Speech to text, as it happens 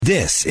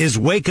This is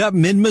Wake Up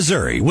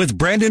Mid-Missouri with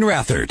Brandon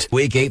Rathert.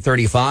 Week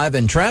 835,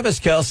 and Travis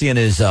Kelce and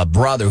his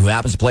brother, who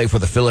happens to play for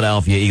the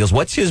Philadelphia Eagles.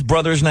 What's his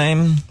brother's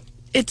name?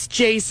 It's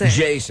Jason.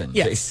 Jason.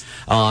 Yes.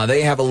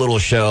 They have a little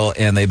show,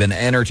 and they've been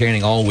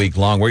entertaining all week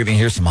long. We're going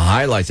to hear some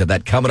highlights of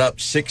that coming up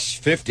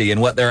 6:50,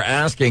 and what they're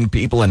asking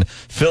people in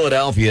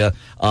Philadelphia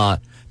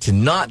to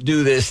not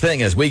do this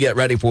thing as we get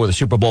ready for the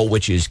Super Bowl,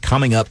 which is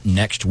coming up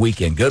next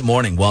weekend. Good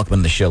morning. Welcome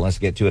to the show. Let's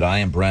get to it. I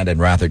am Brandon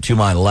Rathert. To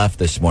my left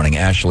this morning,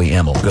 Ashley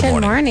Emmel. Good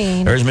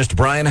morning. There's Mr.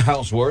 Brian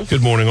Houseworth.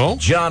 Good morning, all.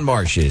 John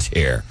Marsh is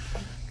here.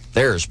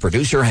 There's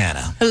producer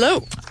Hannah. Hello.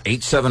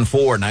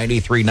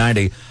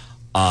 874-9390.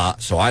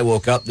 So I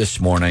woke up this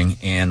morning,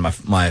 and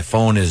my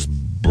phone is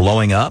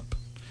blowing up.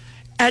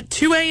 At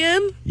 2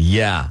 a.m.?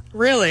 Yeah.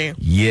 Really?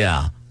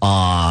 Yeah.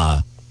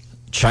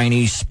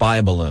 Chinese spy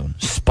balloon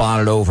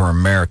spotted over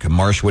America.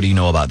 Marsh, what do you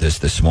know about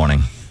this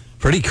morning?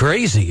 Pretty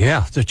crazy,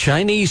 yeah. The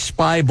Chinese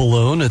spy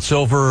balloon, it's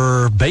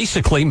over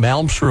basically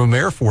Malmstrom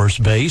Air Force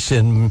Base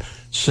in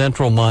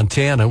central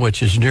Montana,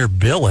 which is near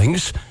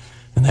Billings.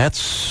 And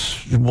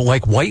that's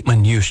like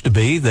Whiteman used to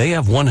be. They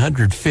have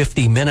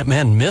 150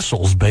 Minuteman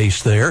missiles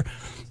based there.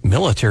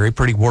 Military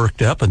pretty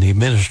worked up, and the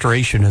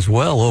administration as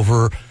well,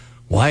 over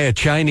why a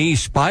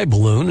Chinese spy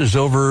balloon is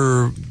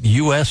over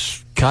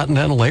U.S.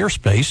 continental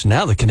airspace.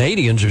 Now the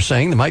Canadians are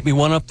saying there might be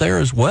one up there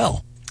as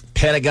well.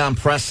 Pentagon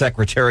Press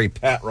Secretary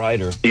Pat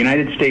Ryder. The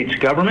United States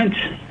government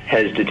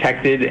has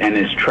detected and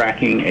is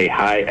tracking a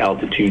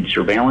high-altitude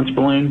surveillance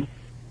balloon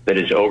that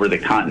is over the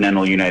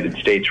continental United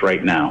States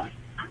right now.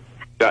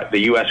 The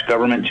U.S.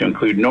 government, to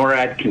include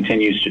NORAD,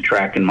 continues to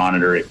track and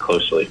monitor it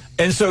closely.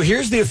 And so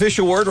here's the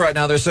official word right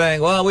now. They're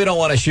saying, well, we don't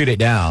want to shoot it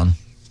down.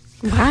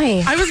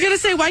 Why? I was going to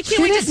say, why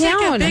can't we just take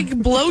a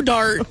big blow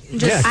dart?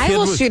 I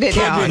will shoot it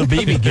down. With a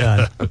BB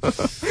gun.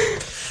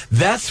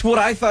 That's what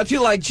I thought, too.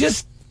 Like,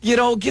 just,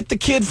 get the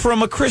kid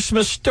from A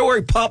Christmas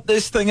Story, pop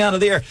this thing out of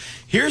the air.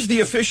 Here's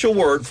the official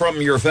word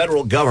from your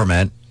federal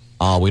government.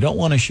 We don't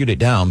want to shoot it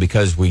down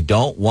because we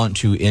don't want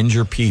to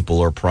injure people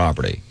or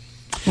property.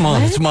 Come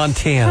on, it's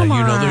Montana. Come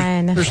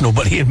on. There's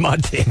nobody in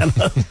Montana.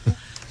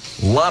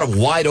 A lot of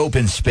wide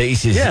open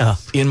spaces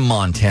in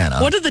Montana.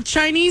 What do the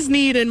Chinese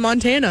need in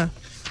Montana?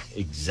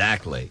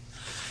 Exactly.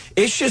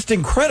 It's just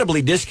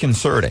incredibly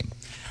disconcerting.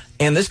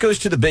 And this goes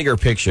to the bigger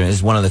picture. This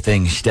is one of the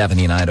things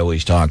Stephanie and I had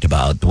always talked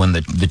about. When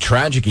the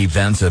tragic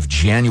events of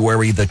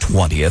January the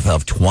 20th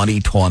of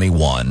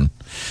 2021,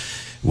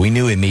 we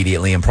knew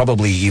immediately, and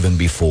probably even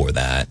before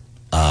that,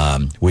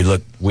 we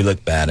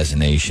look bad as a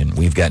nation.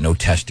 We've got no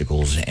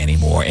testicles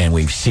anymore, and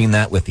we've seen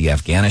that with the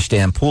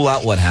Afghanistan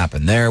pullout. What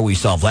happened there? We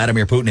saw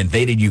Vladimir Putin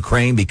invaded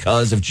Ukraine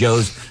because of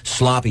Joe's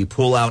sloppy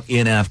pullout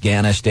in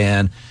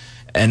Afghanistan.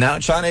 And now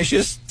China is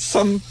just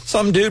some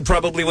dude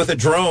probably with a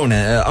drone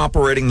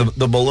operating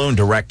the balloon,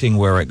 directing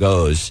where it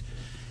goes.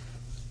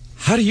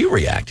 How do you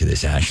react to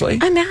this, Ashley?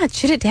 I'm mad.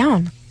 Shoot it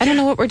down. I don't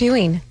know what we're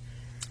doing.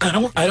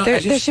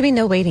 There should be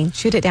no waiting.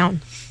 Shoot it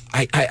down.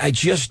 I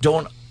just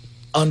don't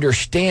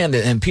understand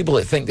it, and people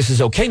that think this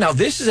is okay. Now,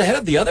 this is ahead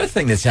of the other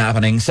thing that's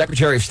happening.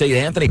 Secretary of State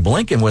Anthony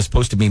Blinken was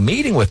supposed to be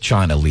meeting with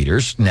China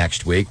leaders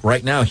next week.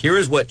 Right now, here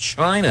is what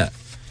China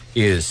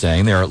is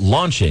saying. They're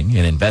launching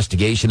an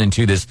investigation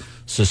into this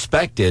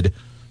suspected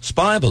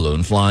spy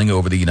balloon flying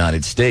over the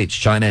United States.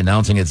 China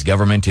announcing its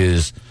government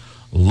is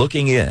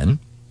looking in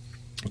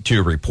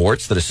to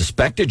reports that a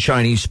suspected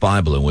Chinese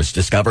spy balloon was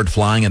discovered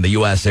flying in the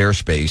U.S.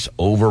 airspace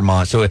over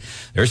So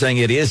they're saying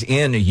it is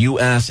in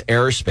U.S.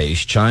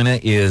 airspace. China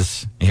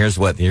is, here's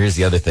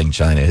the other thing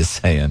China is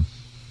saying.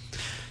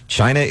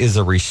 China is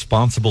a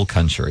responsible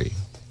country.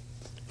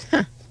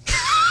 Huh.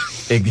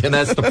 And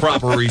that's the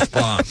proper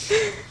response.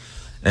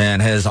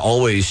 And has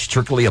always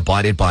strictly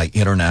abided by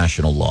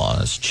international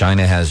laws.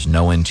 China has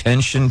no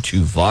intention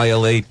to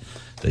violate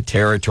the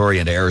territory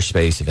and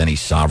airspace of any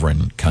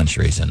sovereign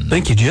countries. And I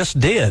think you just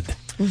did.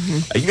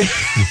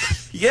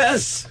 Mm-hmm.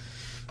 Yes.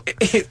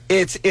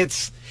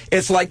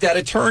 It's like that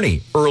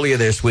attorney earlier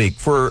this week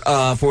for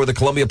the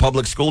Columbia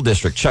Public School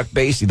District, Chuck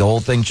Basie, the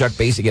whole thing, Chuck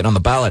Basie getting on the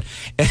ballot.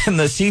 And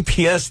the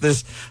CPS,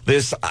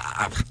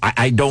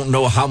 I don't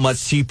know how much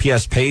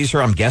CPS pays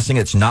her. I'm guessing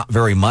it's not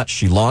very much.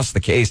 She lost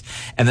the case.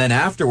 And then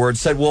afterwards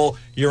said, well,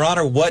 Your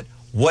Honor, what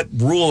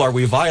rule are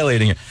we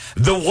violating?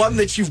 The one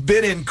that you've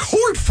been in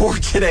court for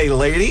today,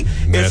 lady.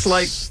 It's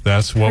like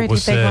that's what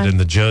was said, and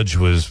the judge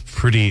was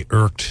pretty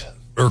irked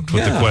with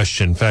the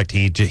question. In fact,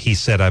 he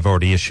said, "I've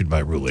already issued my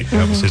ruling."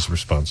 That was his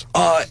response.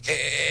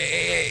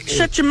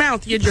 Shut your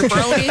mouth, you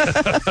jabroni!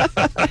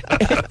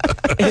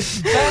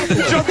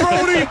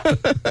 Jabroni!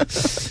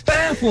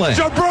 Baffling.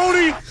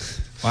 Jabroni!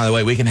 By the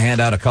way, we can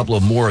hand out a couple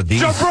of more of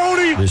these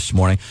this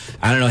morning.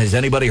 I don't know, has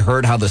anybody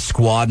heard how the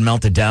squad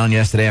melted down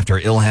yesterday after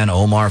Ilhan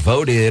Omar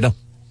voted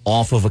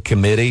off of a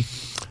committee?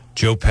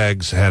 Joe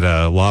Peggs had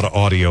a lot of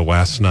audio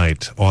last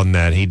night on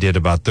that. He did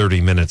about 30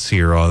 minutes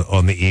here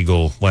on the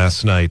Eagle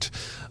last night,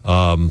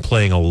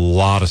 playing a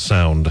lot of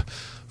sound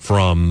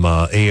from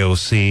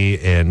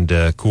AOC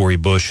and Cori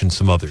Bush and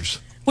some others.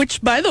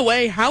 Which, by the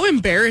way, how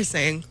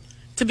embarrassing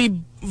to be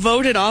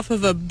voted off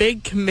of a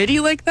big committee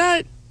like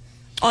that.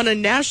 on a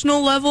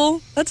national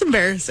level, that's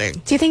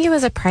embarrassing. Do you think it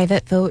was a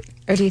private vote,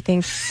 or do you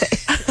think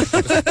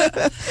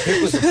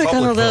it was like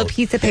on a little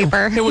piece of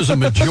paper? It was a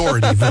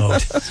majority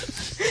vote.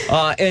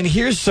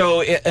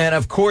 And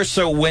of course,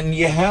 so when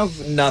you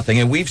have nothing,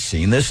 and we've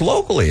seen this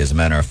locally, as a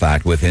matter of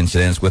fact, with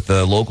incidents with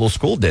the local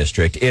school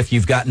district, if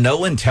you've got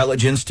no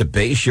intelligence to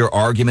base your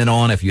argument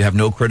on, if you have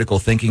no critical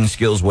thinking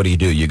skills, what do?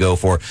 You go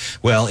for,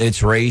 well,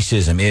 it's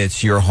racism,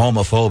 it's you're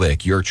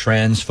homophobic, you're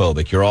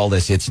transphobic, you're all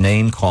this, it's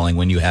name calling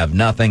when you have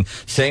nothing.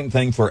 Same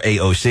thing for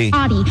AOC.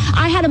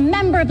 I had a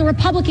member of the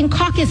Republican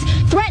caucus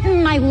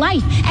threaten my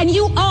life, and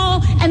you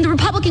all and the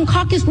Republican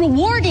caucus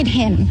rewarded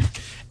him.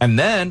 And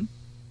then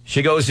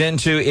she goes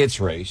into its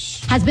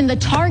race. Has been the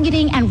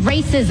targeting and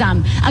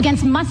racism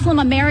against Muslim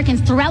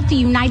Americans throughout the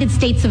United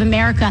States of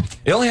America.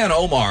 Ilhan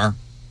Omar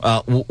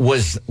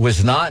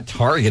was not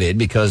targeted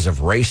because of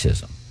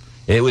racism.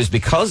 It was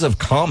because of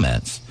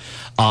comments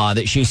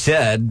that she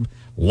said,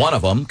 one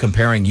of them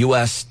comparing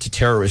U.S. to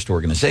terrorist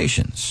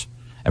organizations.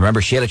 I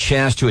remember she had a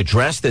chance to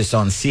address this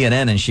on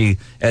CNN, and she,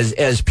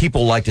 as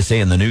people like to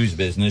say in the news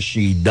business,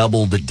 she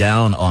doubled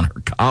down on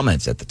her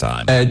comments at the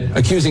time.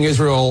 Accusing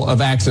Israel of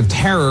acts of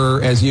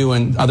terror, as you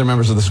and other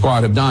members of the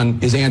squad have done,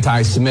 is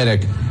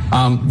anti-Semitic.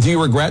 Do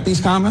you regret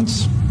these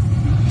comments?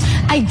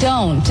 I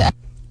don't.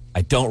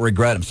 I don't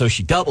regret them. So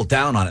she doubled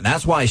down on it. And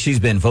that's why she's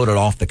been voted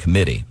off the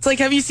committee. It's like,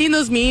 have you seen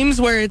those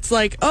memes where it's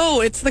like, oh,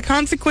 it's the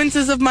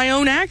consequences of my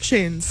own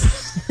actions?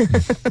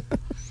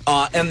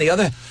 And the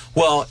other,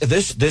 well,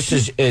 this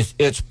is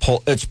it's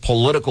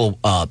political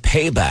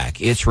payback.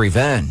 It's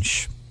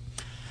revenge.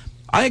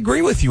 I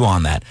agree with you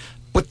on that.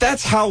 But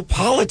that's how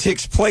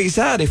politics plays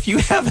out. If you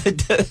have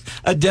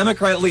a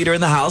Democrat leader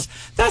in the House,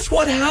 that's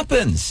what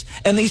happens.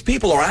 And these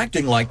people are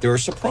acting like they're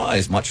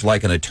surprised, much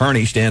like an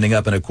attorney standing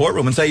up in a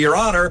courtroom and say, Your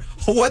Honor,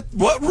 what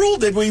rule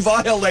did we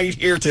violate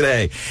here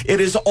today?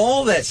 It is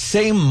all that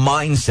same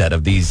mindset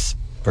of these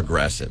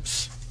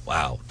progressives.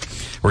 Wow.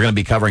 We're going to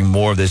be covering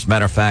more of this.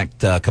 Matter of fact,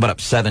 coming up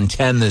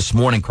 7:10 this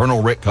morning,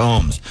 Colonel Rick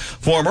Combs,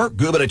 former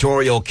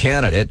gubernatorial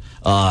candidate,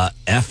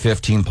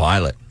 F-15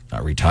 pilot.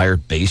 A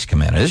retired base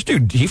commander. This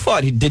dude, he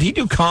fought. Did he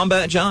do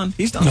combat, John?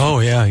 He's done. Oh,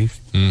 yeah.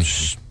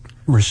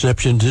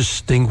 Reception,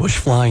 Distinguished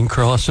Flying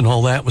Cross, and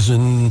all that was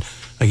in,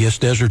 I guess,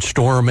 Desert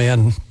Storm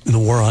and the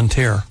War on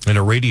Terror. And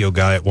a radio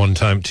guy at one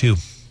time, too.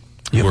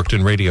 He worked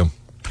in radio.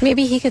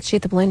 Maybe he could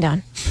shoot the balloon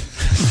down.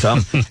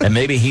 And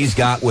maybe he's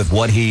got with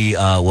what he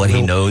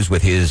knows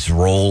with his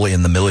role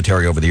in the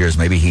military over the years.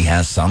 Maybe he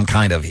has some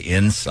kind of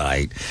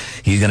insight.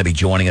 He's going to be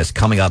joining us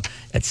coming up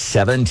at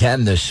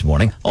 7:10 this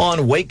morning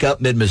on Wake Up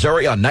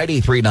Mid-Missouri on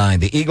 93.9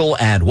 The Eagle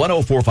and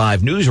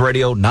 104.5 News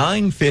Radio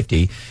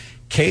 950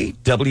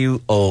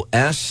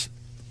 KWOS.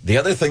 The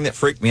other thing that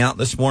freaked me out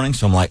this morning,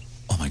 so I'm like,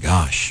 oh my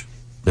gosh,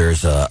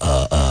 there's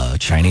a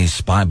Chinese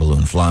spy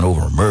balloon flying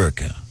over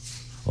America.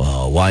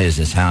 Why is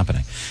this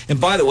happening? And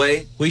by the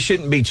way, we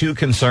shouldn't be too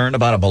concerned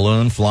about a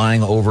balloon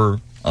flying over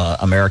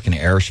American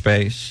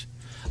airspace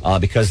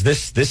because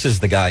this is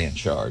the guy in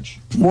charge.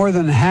 More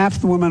than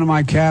half the women in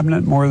my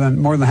cabinet, more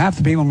than half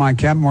the people in my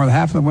cabinet, more than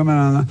half the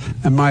women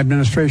in my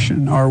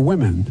administration are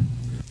women.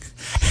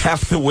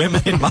 Half the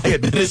women in my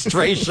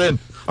administration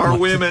are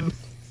women.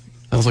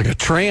 Sounds like a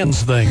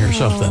trans thing or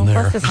something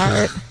there. Bless his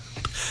heart.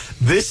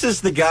 This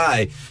is the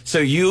guy. So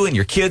you and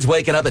your kids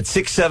waking up at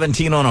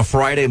 6:17 on a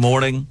Friday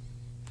morning,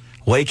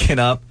 waking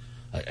up,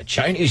 a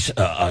Chinese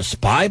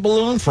spy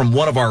balloon from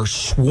one of our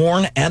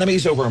sworn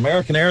enemies over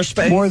American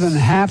airspace. More than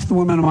half the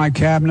women in my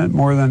cabinet,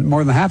 more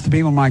than half the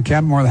people in my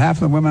cabinet, more than half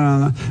the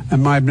women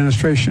in my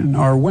administration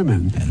are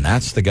women. And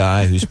that's the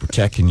guy who's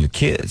protecting your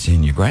kids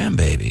and your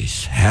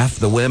grandbabies. Half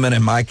the women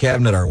in my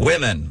cabinet are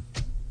women.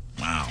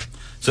 Wow.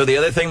 So the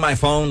other thing, my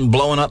phone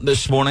blowing up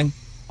this morning,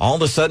 all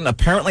of a sudden,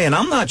 apparently, and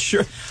I'm not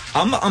sure,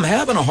 I'm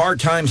having a hard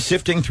time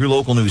sifting through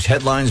local news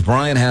headlines.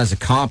 Brian has a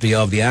copy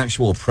of the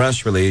actual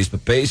press release,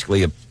 but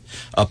basically,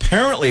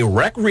 apparently,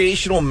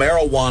 recreational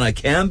marijuana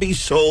can be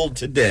sold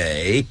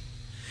today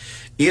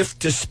if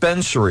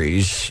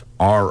dispensaries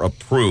are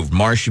approved.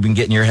 Marsh, you been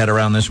getting your head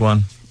around this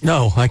one?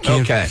 No, I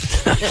can't. Okay.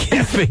 I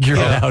can't figure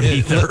it out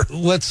either.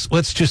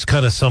 Let's just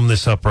kind of sum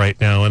this up right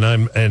now.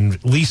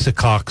 And Lisa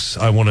Cox,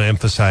 I want to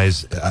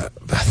emphasize, I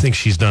think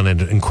she's done an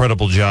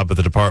incredible job at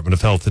the Department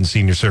of Health and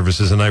Senior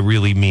Services, and I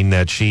really mean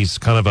that. She's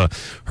kind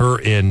of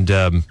her and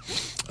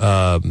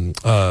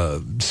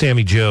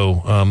Sammy Joe,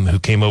 who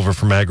came over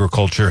from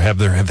agriculture, have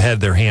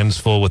had their hands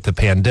full with the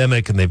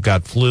pandemic, and they've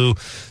got flu.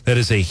 That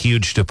is a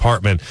huge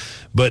department.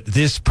 But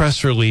this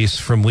press release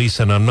from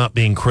Lisa, and I'm not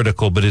being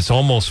critical, but it's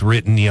almost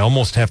written, you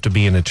almost have to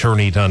be an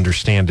attorney to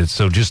understand it.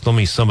 So just let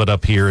me sum it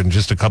up here in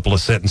just a couple of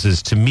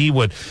sentences. To me,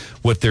 what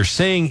they're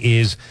saying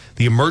is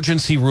the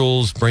emergency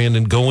rules,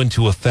 Brandon, go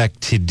into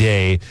effect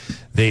today.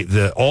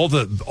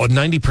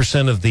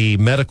 90% of the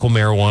medical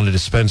marijuana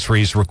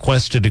dispensaries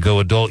requested to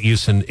go adult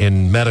use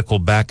in medical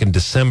back in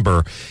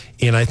December.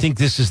 and I think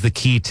this is the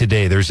key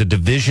today. There's a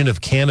division of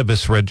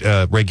cannabis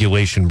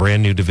regulation,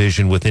 brand new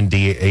division within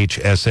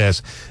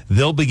DHSS.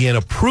 They'll begin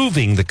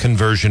approving the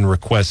conversion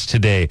requests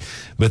today,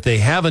 but they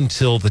have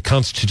until the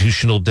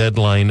constitutional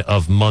deadline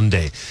of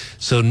Monday.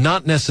 So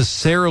not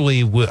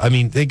necessarily,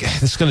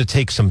 it's going to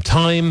take some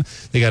time.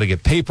 They got to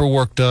get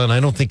paperwork done. I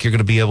don't think you're going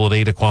to be able at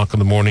 8 o'clock in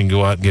the morning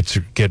go out and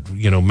get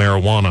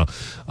marijuana.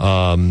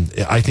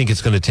 I think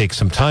it's going to take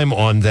some time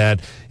on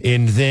that.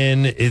 And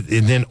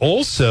then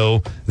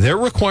also they're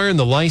requiring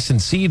the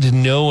licensee to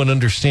know and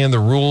understand the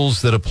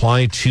rules that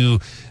apply to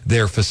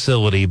their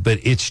facility. But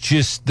it's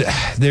just,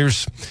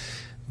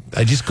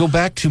 I just go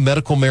back to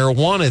medical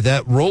marijuana.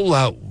 That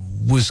rollout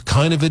was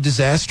kind of a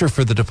disaster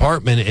for the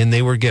department, and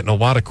they were getting a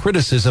lot of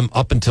criticism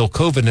up until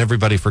COVID, and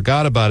everybody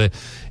forgot about it.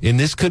 And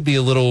this could be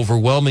a little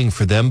overwhelming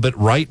for them. But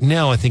right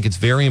now, I think it's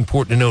very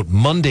important to note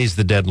Monday's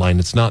the deadline.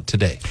 It's not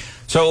today.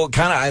 So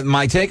kind of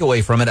my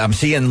takeaway from it, I'm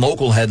seeing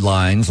local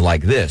headlines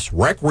like this.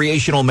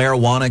 Recreational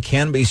marijuana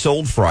can be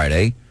sold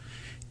Friday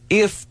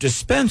if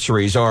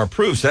dispensaries are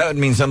approved. So that would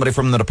mean somebody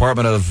from the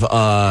Department of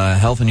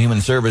Health and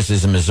Human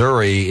Services in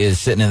Missouri is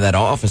sitting in that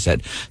office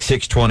at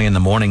 6:20 in the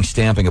morning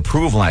stamping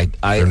approval.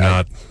 They're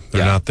not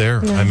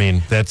there. No. I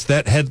mean,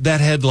 that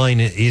headline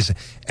is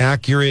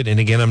accurate.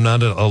 And again, I'm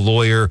not a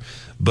lawyer,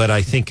 but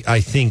I think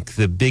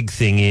the big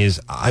thing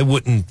is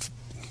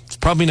it's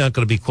probably not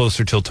going to be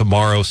closer till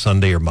tomorrow,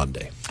 Sunday, or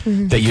Monday.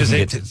 Mm-hmm.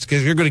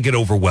 Because you're going to get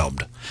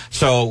overwhelmed.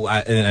 So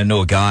I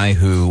know a guy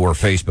we're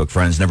Facebook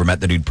friends, never met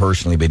the dude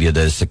personally, but he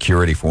does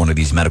security for one of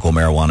these medical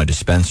marijuana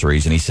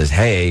dispensaries. And he says,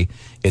 hey,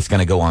 it's going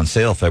to go on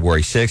sale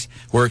February 6th.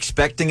 We're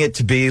expecting it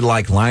to be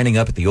like lining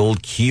up at the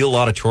old Kiel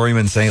Auditorium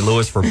in St.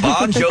 Louis for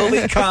Bon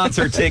Jovi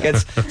concert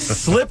tickets.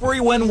 Slippery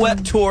When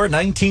Wet Tour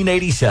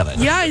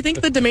 1987. Yeah, I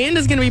think the demand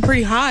is going to be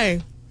pretty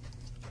high.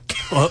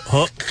 Very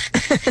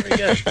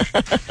good.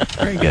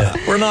 Very good.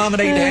 We're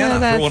nominating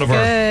Hannah for one of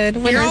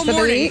our... You're all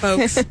morning,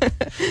 folks.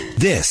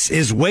 This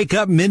is Wake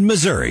Up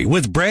Mid-Missouri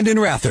with Brandon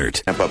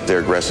Rathert. Amp up their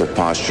aggressive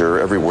posture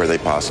everywhere they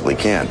possibly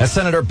can. That's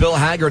Senator Bill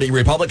Hagerty,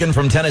 Republican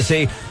from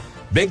Tennessee.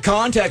 Big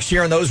context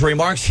here in those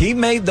remarks. He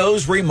made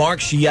those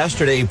remarks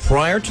yesterday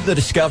prior to the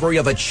discovery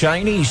of a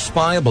Chinese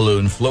spy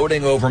balloon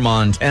floating over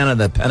Montana.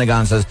 The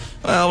Pentagon says,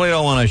 well, we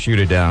don't want to shoot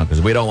it down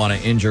because we don't want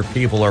to injure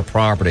people or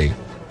property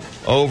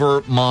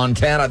over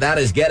Montana. That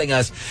is getting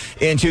us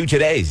into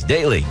today's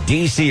Daily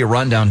D.C.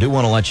 Rundown. Do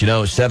want to let you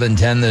know,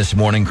 7:10 this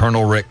morning,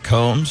 Colonel Rick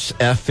Combs,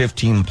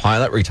 F-15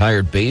 pilot,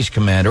 retired base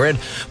commander, and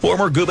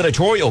former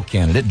gubernatorial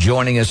candidate,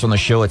 joining us on the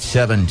show at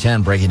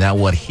 7:10, breaking down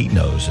what he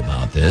knows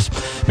about this.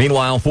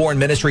 Meanwhile, Foreign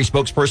Ministry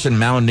spokesperson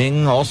Mao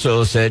Ning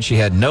also said she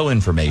had no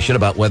information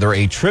about whether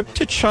a trip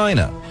to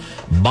China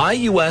by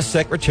U.S.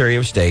 Secretary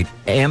of State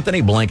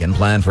Anthony Blinken,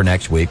 planned for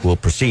next week, will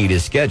proceed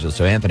as scheduled.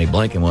 So Anthony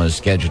Blinken was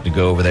scheduled to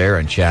go over there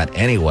and chat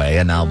anyway,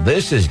 and now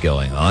this is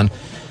going on.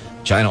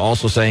 China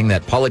also saying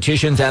that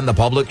politicians and the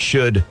public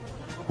should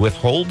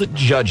withhold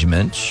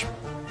judgment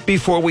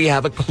before we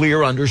have a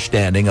clear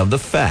understanding of the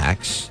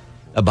facts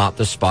about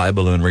the spy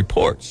balloon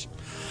reports.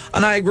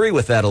 And I agree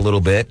with that a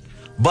little bit,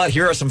 but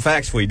here are some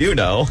facts we do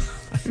know.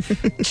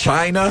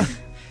 China,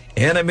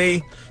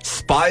 enemy,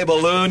 spy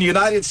balloon,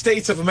 United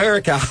States of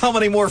America. How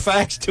many more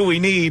facts do we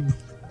need?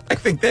 I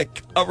think that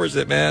covers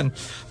it, man.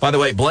 By the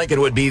way, Blinken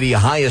would be the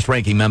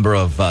highest-ranking member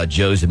of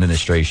Joe's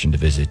administration to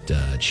visit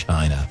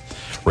China.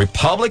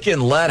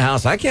 Republican-led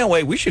House. I can't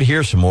wait. We should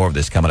hear some more of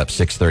this coming up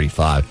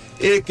 6:35.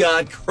 It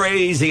got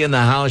crazy in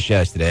the House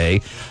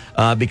yesterday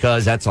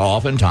because that's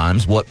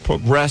oftentimes what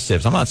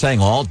progressives, I'm not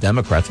saying all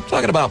Democrats, I'm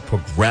talking about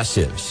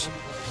progressives,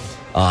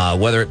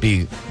 whether it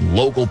be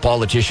local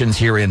politicians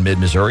here in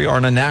mid-Missouri or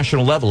on a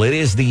national level. It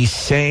is the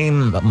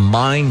same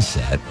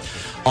mindset.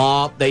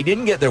 They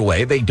didn't get their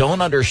way. They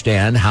don't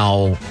understand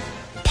how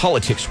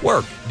politics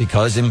work,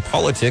 because in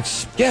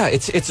politics,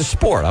 it's a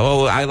sport.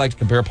 I like to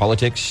compare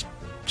politics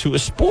to a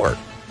sport.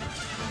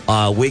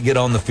 We get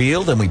on the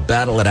field and we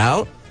battle it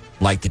out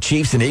like the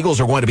Chiefs and Eagles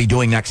are going to be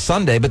doing next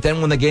Sunday, but then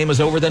when the game is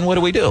over, then what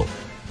do?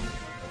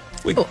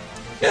 We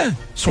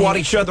swat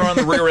each other on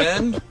the rear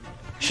end.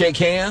 Shake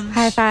hands.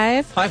 High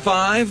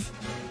five.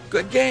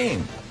 Good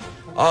game.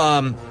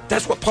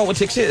 That's what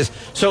politics is.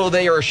 So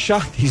they are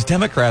shocked. These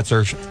Democrats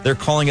they're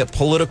calling it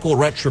political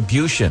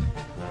retribution.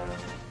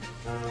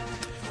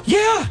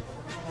 Yeah.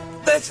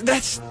 That's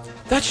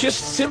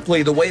just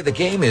simply the way the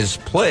game is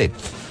played.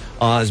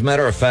 As a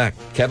matter of fact,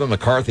 Kevin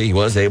McCarthy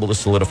was able to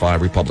solidify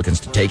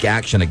Republicans to take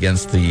action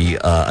against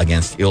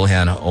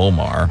Ilhan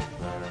Omar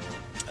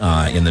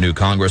in the new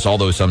Congress,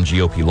 although some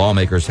GOP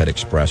lawmakers had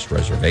expressed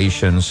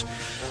reservations.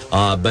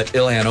 But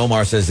Ilhan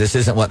Omar says this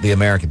isn't what the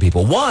American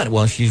people want.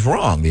 Well, she's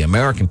wrong. The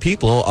American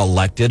people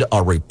elected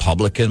a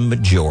Republican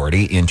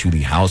majority into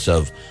the House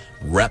of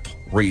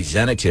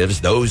Representatives.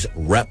 Those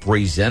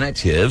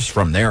representatives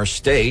from their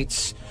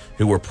states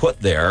who were put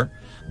there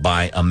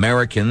by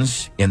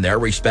Americans in their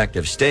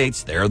respective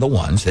states, they're the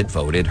ones that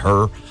voted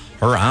her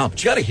out.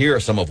 But you got to hear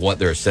some of what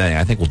they're saying.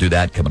 I think we'll do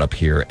that coming up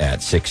here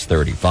at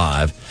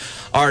 6:35.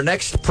 Our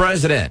next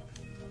president,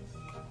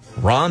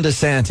 Ron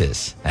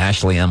DeSantis,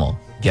 Ashley Emmel,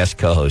 guest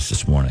co-host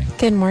this morning.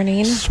 Good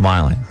morning.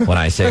 Smiling when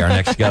I say our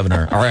next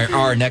governor,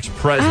 our next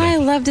president. I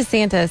love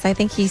DeSantis. I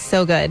think he's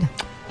so good.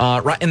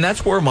 Right, and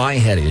that's where my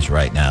head is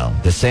right now.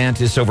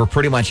 DeSantis over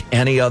pretty much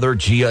any other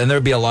and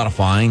there'd be a lot of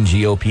fine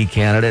GOP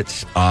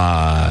candidates.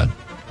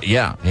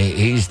 Yeah,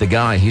 he's the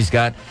guy. He's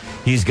got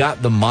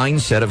the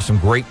mindset of some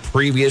great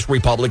previous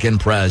Republican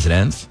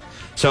presidents.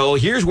 So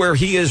here's where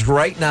he is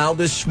right now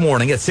this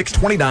morning at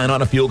 6:29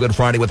 on a Feel Good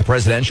Friday with the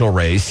presidential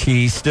race.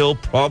 He's still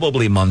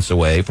probably months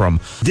away from.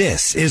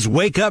 This is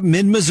Wake Up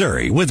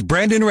Mid-Missouri with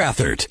Brandon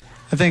Rathert.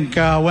 I think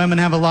women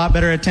have a lot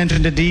better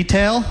attention to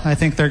detail. I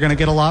think they're going to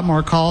get a lot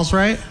more calls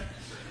right.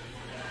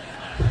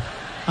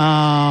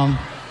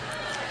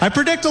 I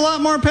predict a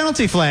lot more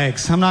penalty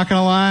flags. I'm not going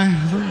to lie,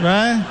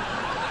 right?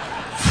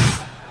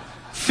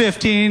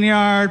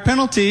 15-yard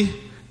penalty,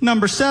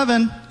 number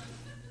 7.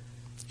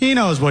 He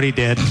knows what he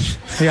did.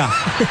 Yeah.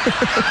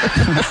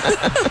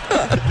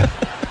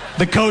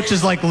 The coach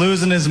is like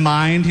losing his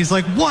mind. He's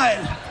like, what?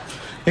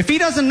 If he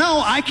doesn't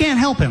know, I can't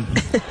help him.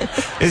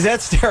 Is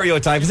that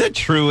stereotype? Is that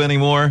true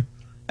anymore,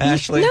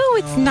 Ashley? No,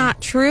 it's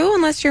not true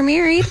unless you're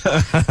married.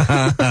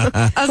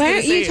 Why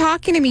aren't you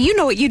talking to me? You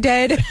know what you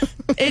did.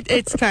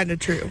 It's kind of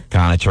true.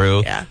 Kind of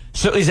true? Yeah.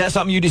 So is that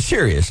something you do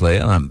seriously?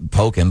 I'm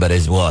poking, but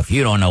if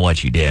you don't know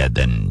what you did,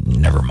 then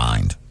never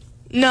mind.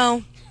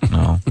 No.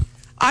 No.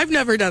 I've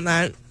never done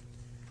that.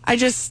 I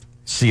just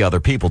see other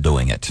people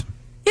doing it.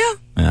 Yeah.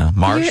 Yeah.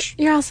 Marsh?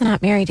 You're also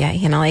not married yet,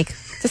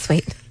 just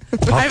wait.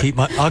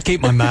 I'll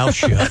keep my mouth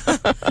shut.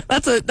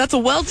 That's a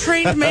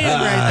well-trained man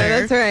right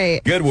there. That's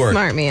right. Good work.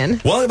 Smart man.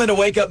 Welcome to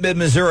Wake Up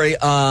Mid-Missouri.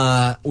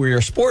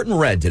 We're sporting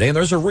red today, and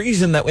there's a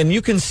reason that, and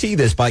you can see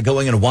this by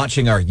going and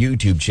watching our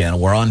YouTube channel.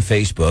 We're on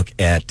Facebook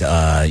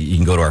you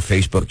can go to our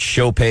Facebook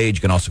show page.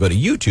 You can also go to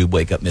YouTube,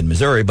 Wake Up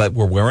Mid-Missouri, but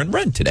we're wearing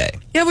red today.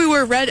 Yeah, we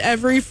wear red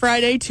every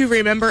Friday to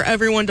remember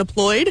everyone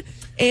deployed.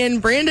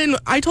 And Brandon,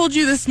 I told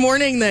you this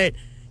morning that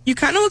you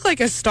kind of look like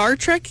a Star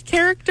Trek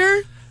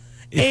character.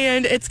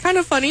 And it's kind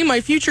of funny.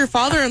 My future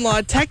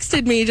father-in-law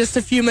texted me just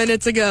a few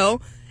minutes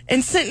ago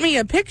and sent me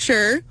a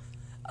picture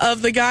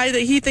of the guy that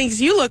he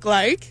thinks you look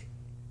like.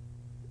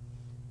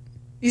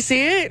 You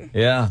see it?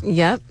 Yeah.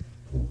 Yep.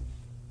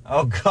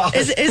 Oh, God.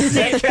 Is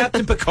that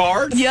Captain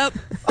Picard? Yep.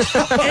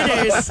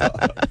 It is.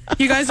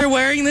 You guys are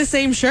wearing the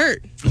same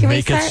shirt.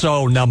 Make it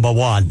so, number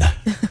 1.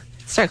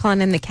 Start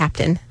calling him the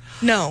captain.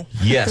 No.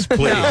 Yes,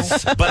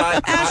 please. No.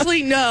 But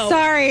Ashley, no.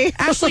 Sorry.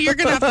 Ashley, you're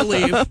going to have to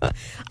leave.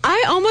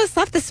 I almost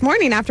left this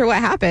morning after what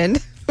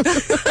happened.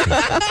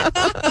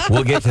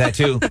 We'll get to that,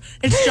 too.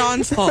 It's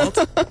John's fault.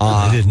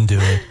 I didn't do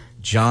it.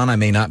 John, I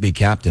may not be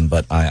captain,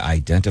 but I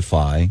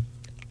identify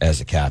as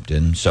a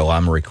captain, so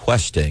I'm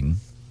requesting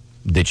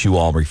that you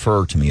all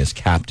refer to me as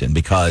captain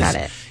because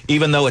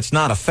even though it's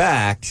not a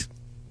fact,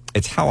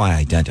 it's how I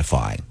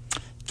identify.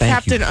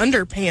 Captain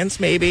Underpants,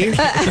 maybe. And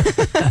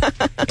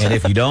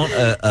if you don't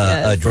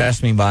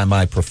address me by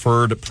my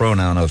preferred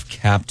pronoun of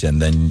captain,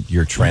 then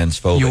you're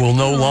transphobic. You will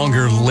no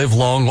longer live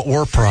long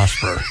or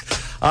prosper.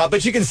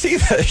 But you can see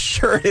the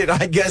shirt, and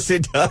I guess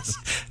it does.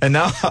 And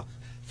now,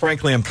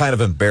 frankly, I'm kind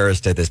of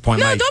embarrassed at this point.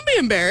 No, don't be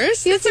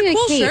embarrassed. It's a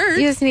cool shirt.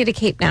 You just need a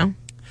cape now.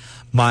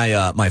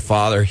 My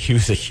father, he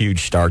was a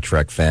huge Star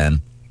Trek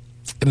fan.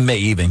 May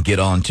even get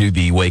onto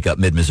the Wake Up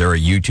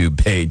Mid-Missouri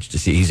YouTube page to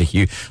see. He's a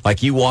huge,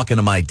 like you walk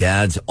into my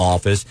dad's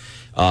office,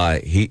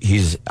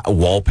 his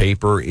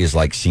wallpaper is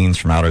like scenes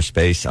from outer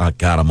space.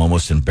 God, I'm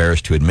almost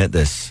embarrassed to admit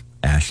this,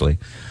 Ashley.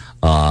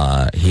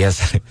 He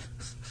has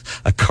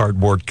a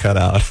cardboard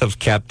cutout of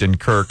Captain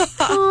Kirk.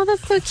 Oh,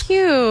 that's so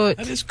cute.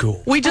 That is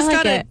cool. We just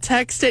got a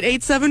text at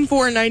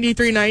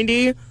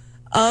 874-9390.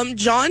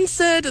 John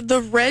said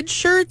the red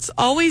shirts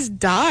always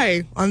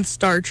die on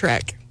Star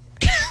Trek.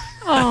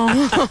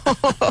 Oh.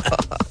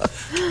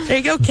 There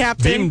you go,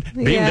 Captain.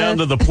 Beam down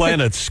to the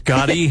planet,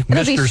 Scotty,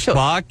 Mr.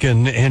 Spock,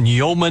 and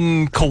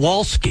Yeoman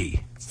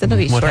Kowalski.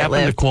 What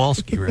happened to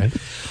Kowalski, right?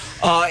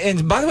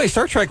 And by the way,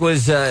 Star Trek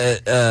was,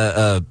 it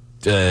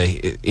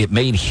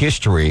made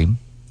history.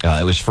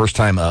 It was the first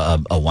time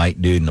a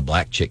white dude and a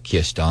black chick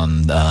kissed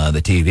on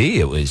the TV.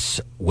 It was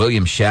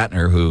William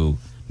Shatner, who,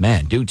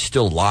 man, dude's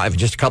still alive.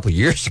 Just a couple of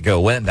years ago,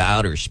 went into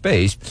outer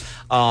space.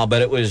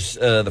 But it was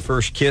the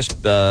first kiss,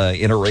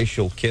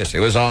 interracial kiss. It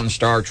was on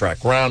Star Trek.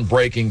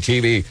 Groundbreaking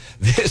TV.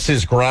 This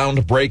is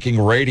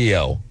groundbreaking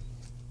radio,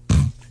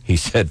 he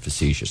said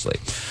facetiously.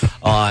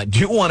 Do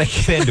you want to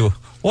get into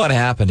what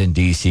happened in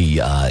D.C.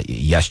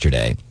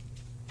 yesterday?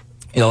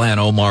 Ilhan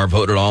Omar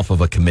voted off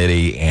of a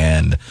committee,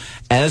 and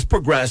as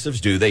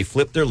progressives do, they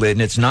flip their lid,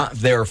 and it's not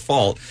their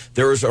fault.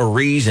 There's a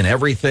reason.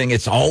 Everything,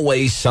 it's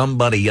always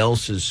somebody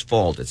else's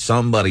fault. It's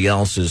somebody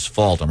else's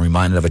fault. I'm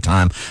reminded of a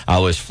time I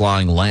was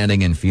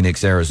landing in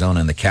Phoenix, Arizona,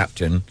 and the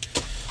captain,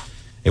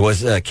 it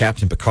was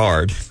Captain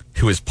Picard,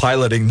 who was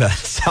piloting the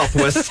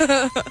Southwest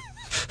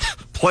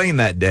plane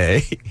that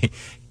day.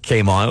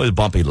 Came on. It was a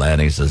bumpy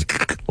landing. He says,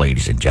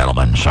 "Ladies and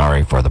gentlemen,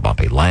 sorry for the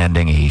bumpy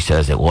landing." He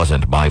says, "It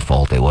wasn't my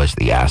fault. It was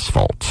the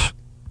asphalt."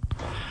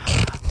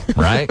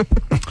 Right?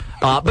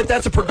 But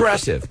that's a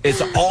progressive.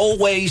 It's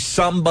always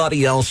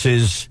somebody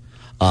else's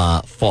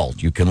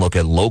fault. You can look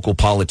at local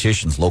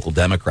politicians, local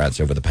Democrats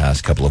over the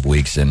past couple of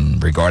weeks,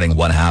 and regarding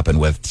what happened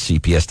with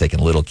CPS taking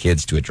little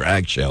kids to a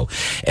drag show.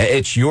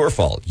 It's your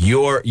fault.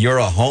 You're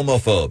a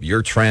homophobe.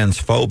 You're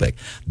transphobic.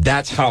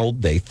 That's how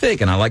they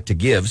think, and I like to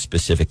give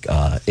specific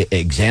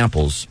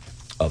examples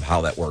of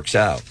how that works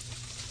out.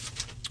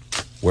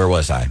 Where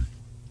was I?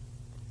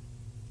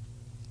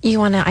 You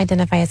want to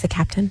identify as a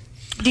captain?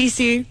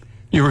 DC.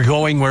 You were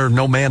going where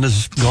no man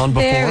has gone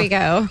before? There we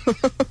go.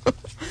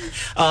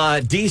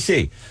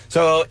 D.C.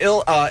 So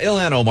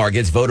Ilhan Omar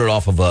gets voted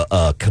off of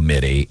a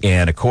committee,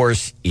 and of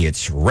course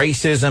it's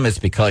racism. It's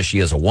because she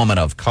is a woman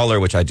of color,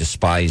 which I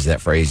despise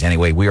that phrase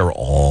anyway. We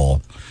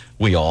all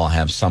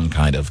have some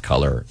kind of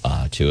color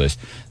to us.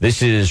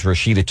 This is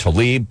Rashida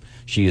Tlaib.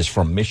 She is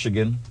from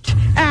Michigan.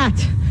 At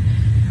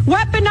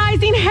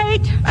weaponizing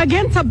hate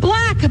against a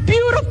black,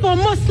 beautiful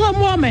Muslim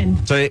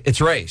woman. So it's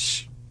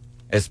race.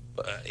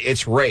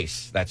 It's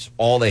race. That's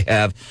all they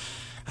have.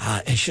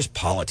 It's just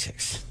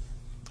politics.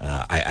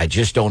 I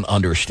just don't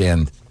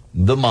understand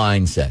the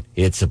mindset.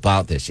 It's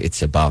about this.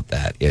 It's about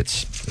that.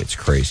 It's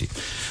crazy.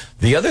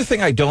 The other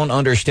thing I don't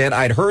understand,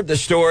 I'd heard the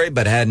story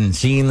but hadn't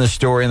seen the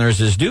story, and there's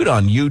this dude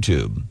on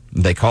YouTube.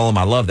 They call him,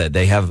 I love that.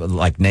 They have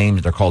like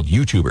names. They're called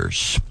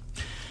YouTubers.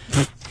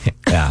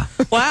 Yeah.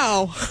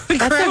 Wow.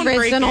 That's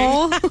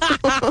original.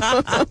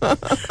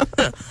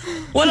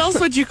 What else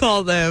would you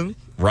call them?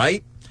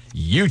 Right?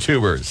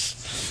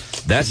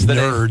 YouTubers. That's the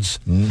nerds.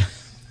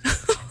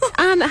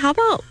 How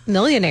about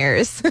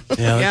millionaires?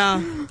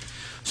 Yeah.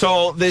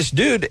 So this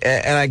dude,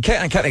 and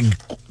I'm kind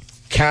of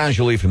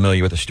casually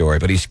familiar with the story,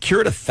 but he's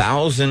cured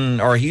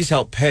 1,000, or he's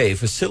helped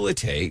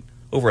facilitate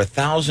over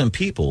 1,000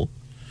 people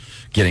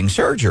getting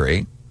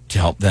surgery to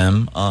help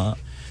them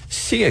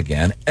see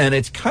again. And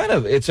it's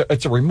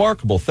a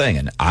remarkable thing.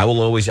 And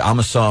I'm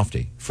a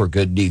softie for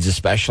good deeds,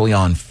 especially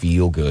on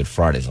Feel Good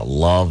Fridays. I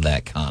love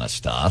that kind of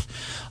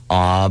stuff.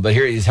 But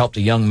here he's helped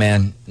a young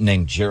man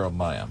named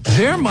Jeremiah.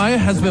 Jeremiah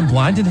has been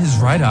blind in his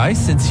right eye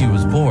since he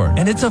was born,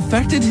 and it's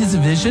affected his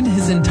vision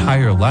his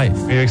entire life.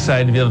 Are you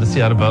excited to be able to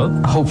see out of both?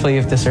 Hopefully,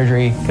 if the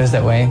surgery goes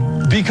that way.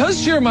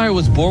 Because Jeremiah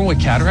was born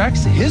with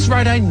cataracts, his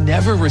right eye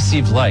never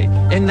received light,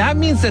 and that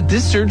means that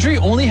this surgery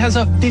only has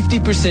a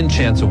 50%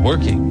 chance of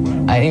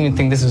working. I didn't even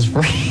think this was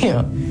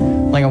real.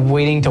 Like, I'm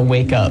waiting to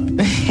wake up.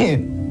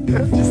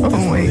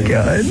 Oh my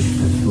God.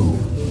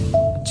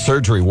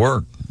 Surgery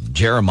worked.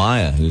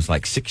 Jeremiah, who's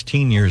like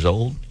 16 years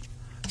old,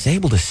 is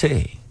able to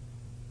see.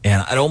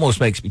 And it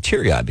almost makes me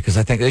teary-eyed because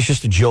I think it's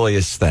just a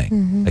joyous thing.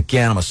 Mm-hmm.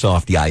 Again, I'm a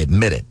softie, I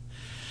admit it.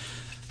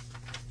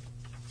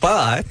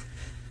 But,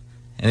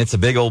 and it's a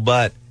big old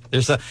but,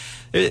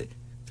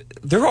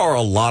 there are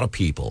a lot of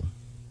people,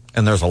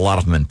 and there's a lot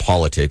of them in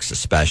politics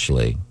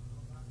especially,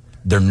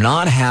 they're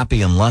not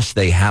happy unless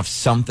they have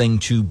something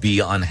to be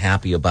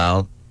unhappy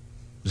about.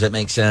 Does that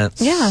make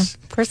sense? Yeah,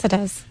 of course it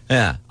does.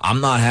 Yeah,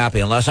 I'm not happy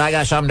unless I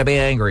got something to be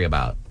angry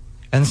about.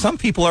 And some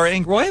people are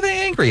angry. Why are they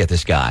angry at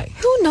this guy?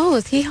 Who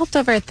knows? He helped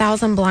over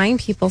 1,000 blind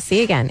people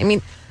see again. I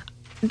mean,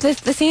 the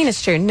saying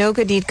is true. No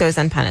good deed goes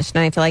unpunished.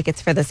 And I feel like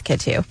it's for this kid,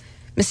 too.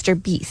 Mr.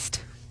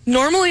 Beast.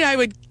 Normally, I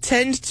would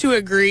tend to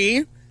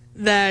agree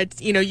that,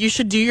 you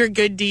should do your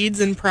good deeds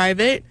in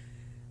private.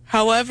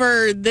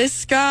 However,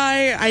 this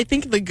guy, I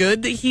think the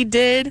good that he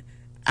did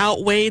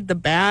outweighed the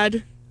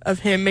bad of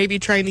him maybe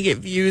trying to get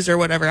views or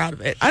whatever out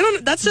of it.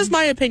 That's just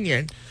my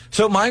opinion.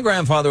 So my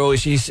grandfather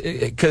always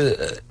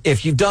cause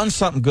if you've done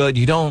something good,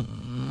 you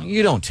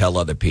don't tell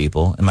other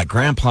people. And my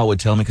grandpa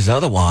would tell me because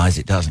otherwise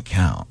it doesn't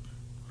count.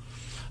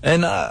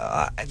 And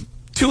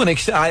to an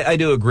extent, I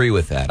do agree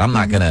with that. I'm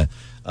not going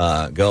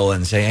to go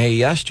and say, hey,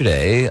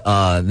 yesterday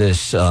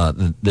this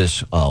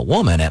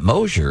woman at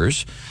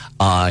Mosier's,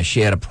 she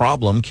had a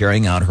problem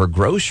carrying out her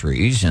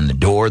groceries, and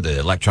the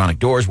electronic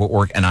doors won't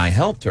work, and I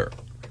helped her.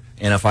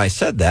 And if I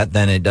said that,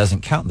 then it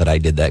doesn't count that I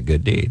did that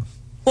good deed.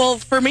 Well,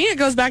 for me, it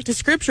goes back to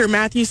Scripture,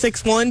 Matthew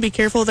 6:1. Be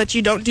careful that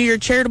you don't do your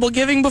charitable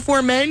giving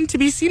before men to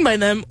be seen by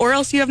them, or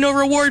else you have no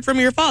reward from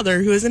your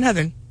Father who is in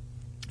heaven.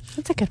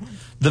 That's a good one.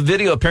 The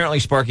video apparently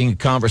sparking a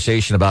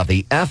conversation about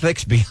the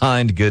ethics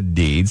behind good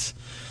deeds.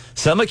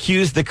 Some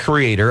accuse the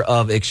creator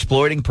of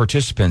exploiting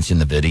participants in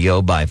the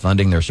video by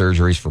funding their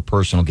surgeries for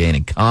personal gain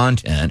and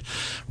content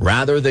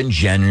rather than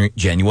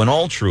genuine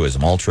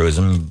altruism.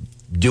 Altruism,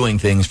 doing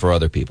things for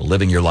other people,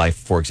 living your life,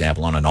 for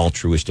example, on an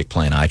altruistic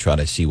plan. I try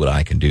to see what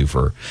I can do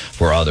for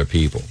other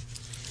people.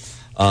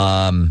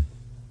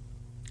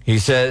 He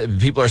said,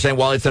 people are saying,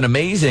 well, it's an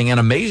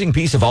amazing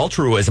piece of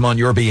altruism on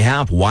your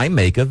behalf. Why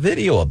make a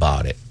video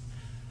about it?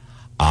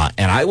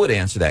 And I would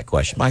answer that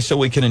question so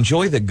we can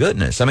enjoy the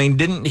goodness. I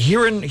mean,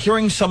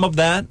 hearing some of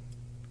that,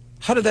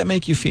 how did that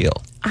make you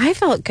feel? I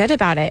felt good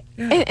about it.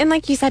 Yeah. And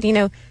like you said,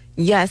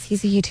 yes,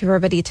 he's a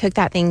YouTuber, but he took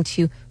that thing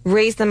to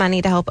raise the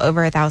money to help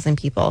over 1,000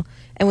 people.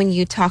 And when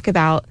you talk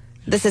about,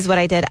 this is what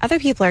I did, other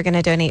people are going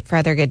to donate for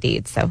other good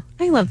deeds. So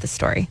I love the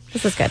story.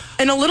 This is good.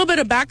 And a little bit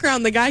of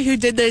background, the guy who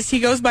did this, he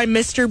goes by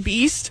Mr.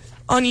 Beast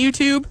on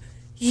YouTube.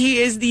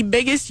 He is the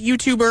biggest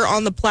YouTuber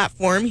on the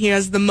platform. He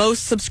has the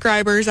most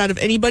subscribers out of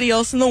anybody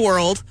else in the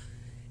world.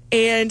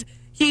 And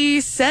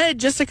he said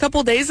just a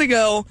couple days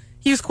ago,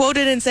 he was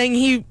quoted in saying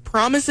he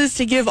promises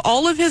to give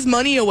all of his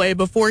money away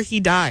before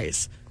he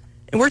dies.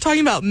 And we're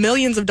talking about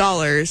millions of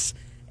dollars.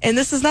 And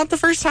this is not the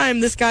first time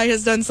this guy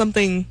has done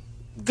something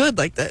good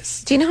like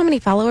this. Do you know how many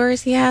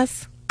followers he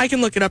has? I can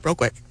look it up real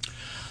quick.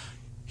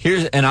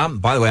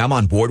 By the way, I'm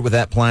on board with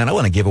that plan. I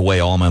want to give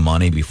away all my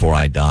money before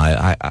I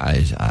die.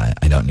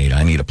 I don't need it.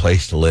 I need a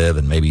place to live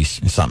and maybe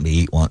something to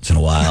eat once in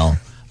a while.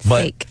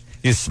 Steak.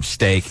 Just some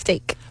steak.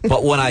 Steak.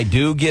 But when I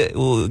do give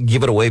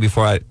it away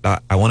before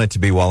I want it to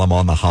be while I'm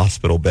on the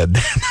hospital bed.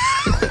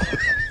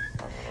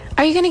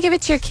 Are you going to give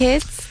it to your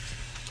kids?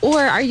 Or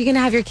are you going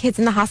to have your kids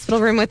in the hospital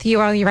room with you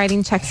while you're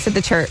writing checks to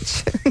the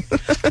church?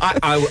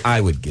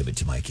 I would give it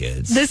to my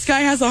kids. This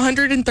guy has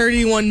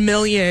 131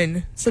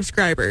 million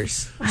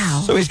subscribers.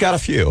 Wow. So he's got a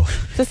few.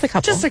 Just a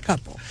couple. Just a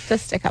couple.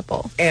 Just a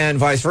couple. And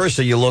vice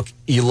versa. You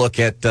look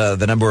at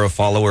the number of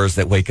followers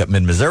that Wake Up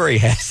Mid-Missouri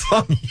has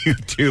on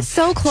YouTube.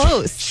 So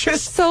close.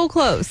 Just so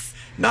close.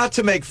 Not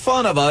to make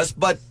fun of us,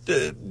 but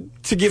to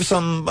give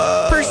some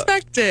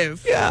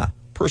perspective. Yeah,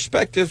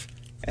 perspective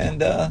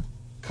and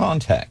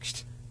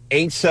context.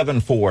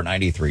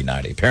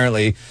 874-9390.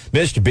 Apparently,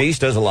 Mr.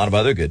 Beast does a lot of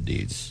other good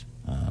deeds.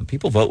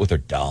 People vote with their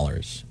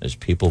dollars as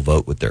people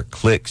vote with their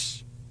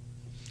clicks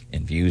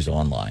and views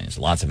online.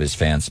 Lots of his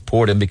fans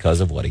support him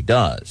because of what he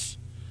does.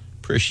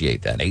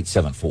 Appreciate that.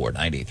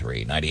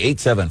 874-9390.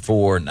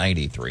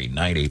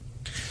 874-9390.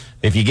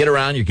 If you get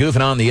around, you're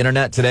goofing on the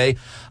internet today,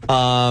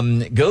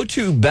 go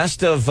to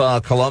Best of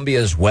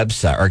Columbia's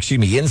website, or excuse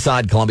me,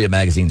 Inside Columbia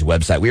Magazine's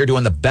website. We are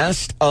doing the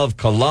Best of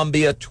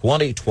Columbia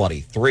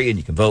 2023, and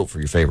you can vote for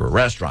your favorite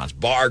restaurants,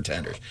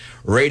 bartenders,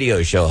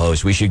 radio show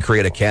hosts. We should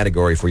create a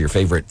category for your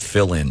favorite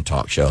fill-in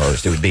talk show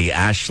host. It would be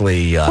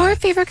Ashley. Or a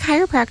favorite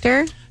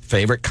chiropractor.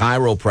 Favorite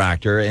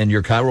chiropractor, and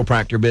your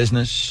chiropractor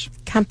business?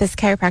 Compass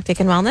Chiropractic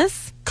and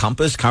Wellness.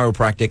 Compass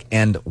Chiropractic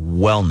and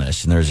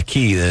Wellness. And there's a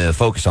key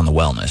focus on the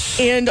wellness.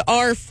 And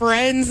our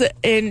friends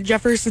in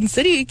Jefferson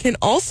City can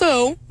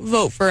also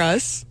vote for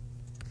us.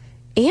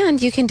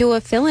 And you can do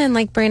a fill-in,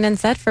 like Brandon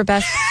said, for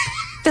best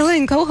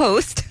fill-in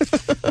co-host.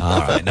 All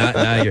right.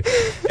 Now you're...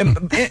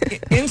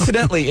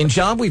 Incidentally, and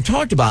John, we've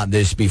talked about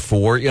this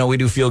before. You know, we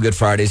do Feel Good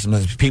Fridays.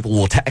 Sometimes people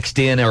will text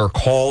in or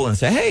call and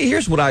say, hey,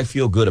 here's what I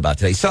feel good about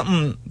today.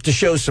 Something to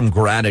show some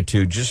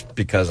gratitude, just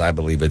because I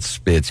believe it's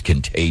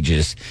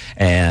contagious.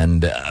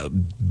 And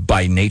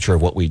by nature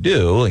of what we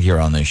do here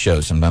on this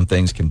show, sometimes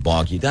things can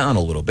bog you down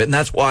a little bit. And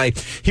that's why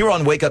here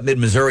on Wake Up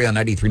Mid-Missouri on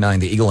 93.9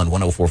 The Eagle and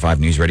 104.5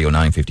 News Radio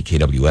 950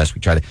 KWS,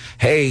 we try to,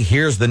 hey,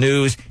 here's the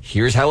news.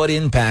 Here's how it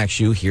impacts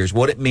you. Here's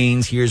what it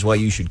means. Here's why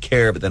you should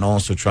care. But then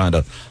also trying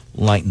to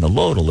lighten the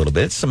load a little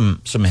bit. Some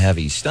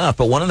heavy stuff.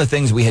 But one of the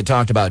things we had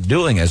talked about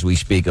doing as we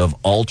speak of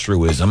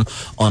altruism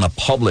on a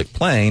public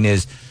plane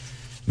is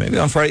maybe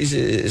on Fridays,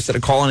 instead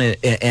of calling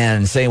it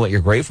and saying what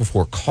you're grateful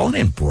for, call in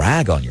and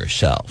brag on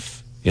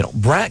yourself. You know,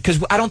 brag,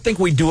 because I don't think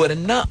we do it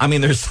enough. I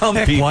mean, there's some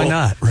people. Why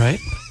not, right?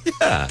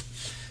 Yeah.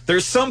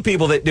 There's some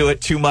people that do it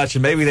too much,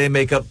 and maybe they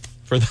make up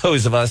for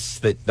those of us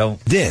that don't.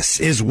 This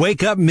is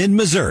Wake Up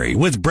Mid-Missouri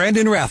with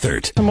Brandon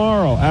Rathert.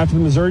 Tomorrow, after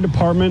the Missouri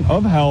Department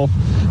of Health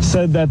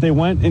said that they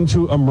went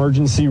into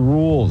emergency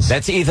rules.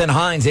 That's Ethan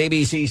Hines,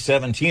 ABC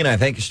 17. I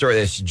think a story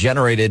that's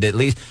generated, at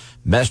least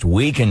best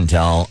we can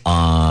tell,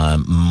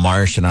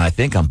 Marsh, and I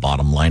think I'm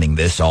bottom lining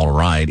this all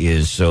right,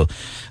 is so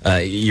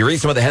you read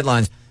some of the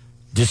headlines.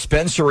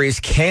 Dispensaries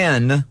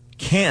can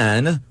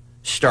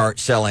start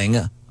selling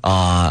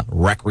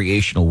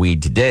recreational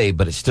weed today,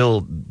 but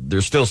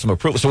there's still some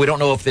approval. So we don't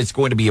know if it's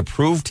going to be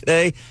approved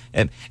today.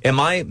 And am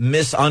I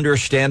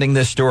misunderstanding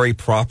this story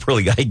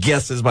properly? I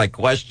guess is my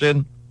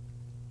question.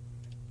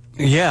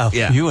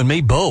 Yeah, you and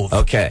me both.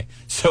 Okay,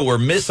 so we're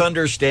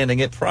misunderstanding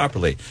it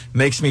properly.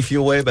 Makes me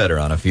feel way better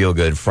on a Feel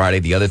Good Friday.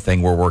 The other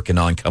thing we're working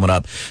on coming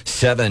up,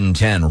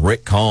 7:10,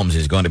 Rick Combs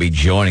is going to be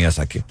joining us.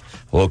 I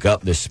woke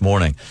up this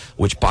morning,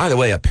 which, by the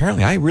way,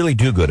 apparently I really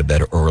do go to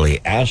bed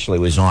early. Ashley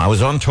was on. I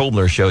was on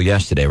Tobler's show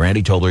yesterday.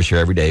 Randy Tobler's here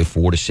every day,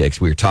 4 to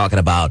 6. We were talking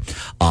about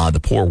the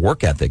poor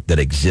work ethic that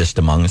exists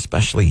among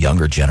especially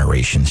younger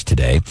generations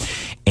today.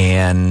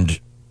 And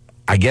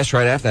I guess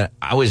right after that,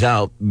 I was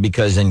out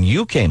because then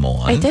you came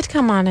on. I did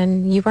come on,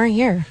 and you weren't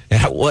here.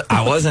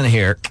 I wasn't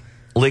here.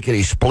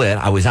 Lickety split.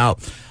 I was out.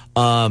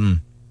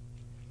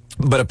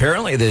 But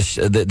apparently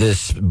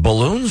this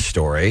balloon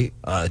story,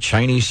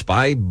 Chinese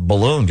spy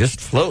balloon just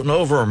floating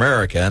over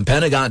America, and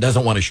Pentagon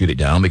doesn't want to shoot it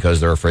down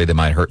because they're afraid they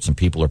might hurt some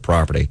people or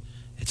property.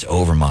 It's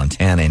over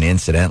Montana, and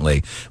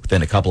incidentally,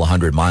 within a couple of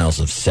 100 miles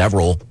of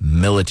several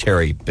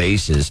military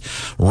bases.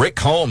 Rick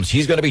Combs,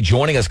 he's going to be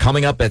joining us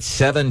coming up at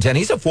 7:10.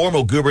 He's a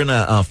former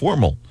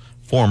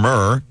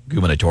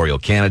gubernatorial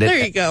candidate.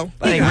 There you go.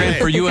 He ran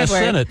for U.S.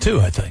 Senate,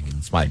 too, I think.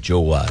 It's my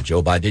Joe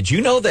Biden. Did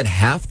you know that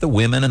half the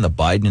women in the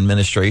Biden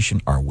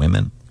administration are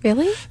women?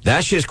 Really?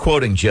 That's just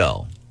quoting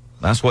Joe.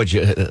 That's what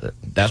Joe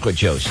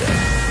said.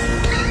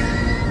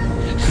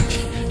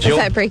 Is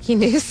that breaking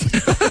news?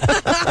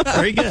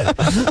 Very good.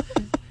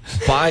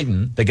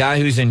 Biden, the guy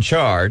who's in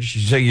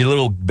charge, so your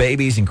little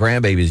babies and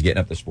grandbabies getting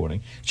up this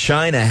morning,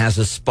 China has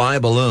a spy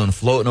balloon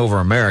floating over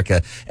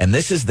America, and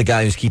this is the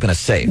guy who's keeping us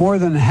safe. More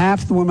than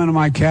half the women in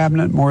my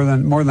cabinet, more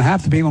than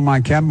half the people in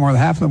my cabinet, more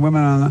than half the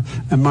women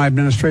in my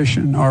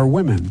administration are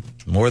women.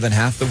 More than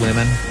half the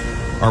women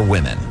are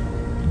women,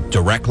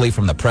 directly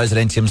from the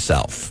president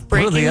himself.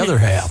 What are the other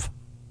half?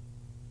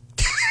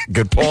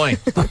 Good point.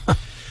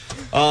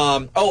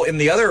 In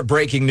the other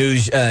breaking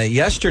news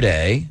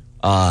yesterday,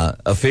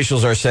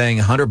 officials are saying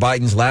Hunter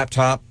Biden's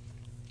laptop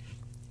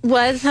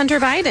was Hunter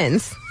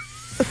Biden's.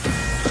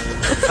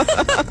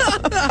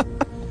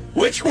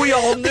 Which we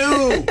all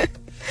knew.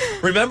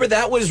 Remember,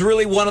 that was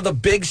really one of the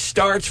big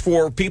starts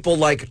for people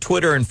like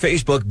Twitter and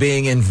Facebook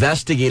being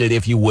investigated,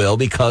 if you will,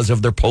 because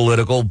of their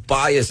political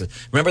biases.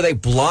 Remember,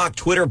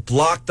 Twitter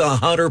blocked the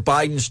Hunter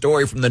Biden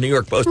story from the New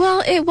York Post.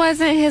 Well, it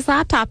wasn't his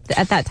laptop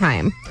at that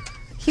time.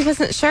 He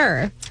wasn't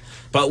sure.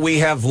 But we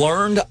have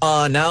learned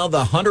now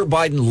the Hunter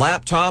Biden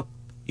laptop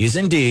is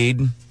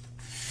indeed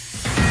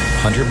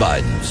Hunter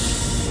Biden's.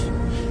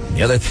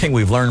 The other thing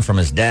we've learned from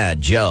his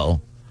dad,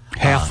 Joe.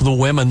 Half the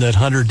women that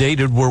Hunter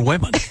dated were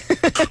women.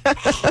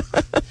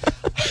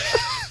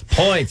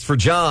 Points for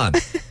John.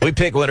 We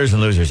pick winners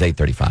and losers,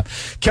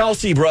 8:35.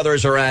 Kelsey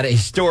brothers are at a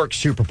historic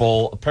Super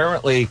Bowl.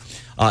 Apparently,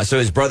 so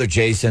his brother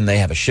Jason, they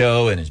have a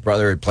show, and his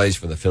brother plays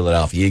for the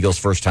Philadelphia Eagles.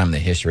 First time in the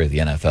history of the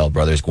NFL.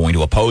 Brothers going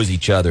to oppose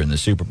each other in the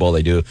Super Bowl.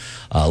 They do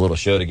a little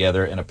show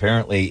together, and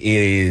apparently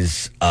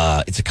it's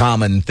a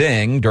common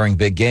thing during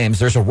big games.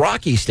 There's a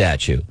Rocky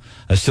statue,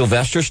 a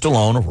Sylvester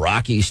Stallone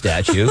Rocky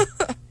statue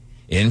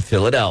in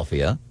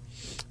Philadelphia.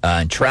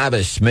 And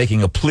Travis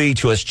making a plea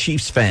to us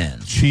Chiefs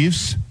fans.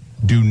 Chiefs,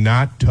 do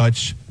not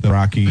touch the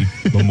Rocky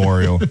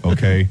Memorial,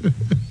 okay?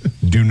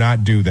 Do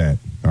not do that,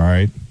 all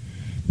right?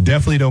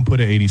 Definitely don't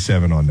put an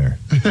 87 on there,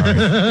 all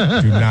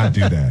right? Do not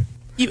do that.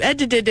 You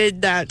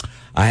edited that.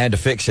 I had to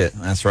fix it.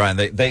 That's right.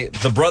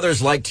 The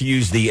brothers like to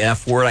use the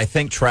F word. I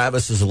think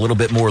Travis is a little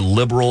bit more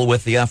liberal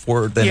with the F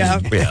word than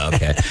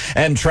okay.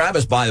 And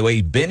Travis, by the way,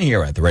 he's been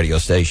here at the radio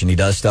station. He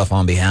does stuff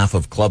on behalf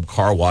of Club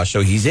Car Wash, so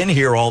he's in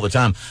here all the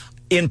time.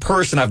 In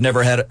person, I've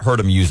never heard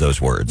him use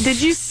those words.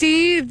 Did you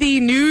see the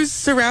news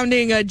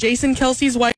surrounding Jason Kelsey's wife?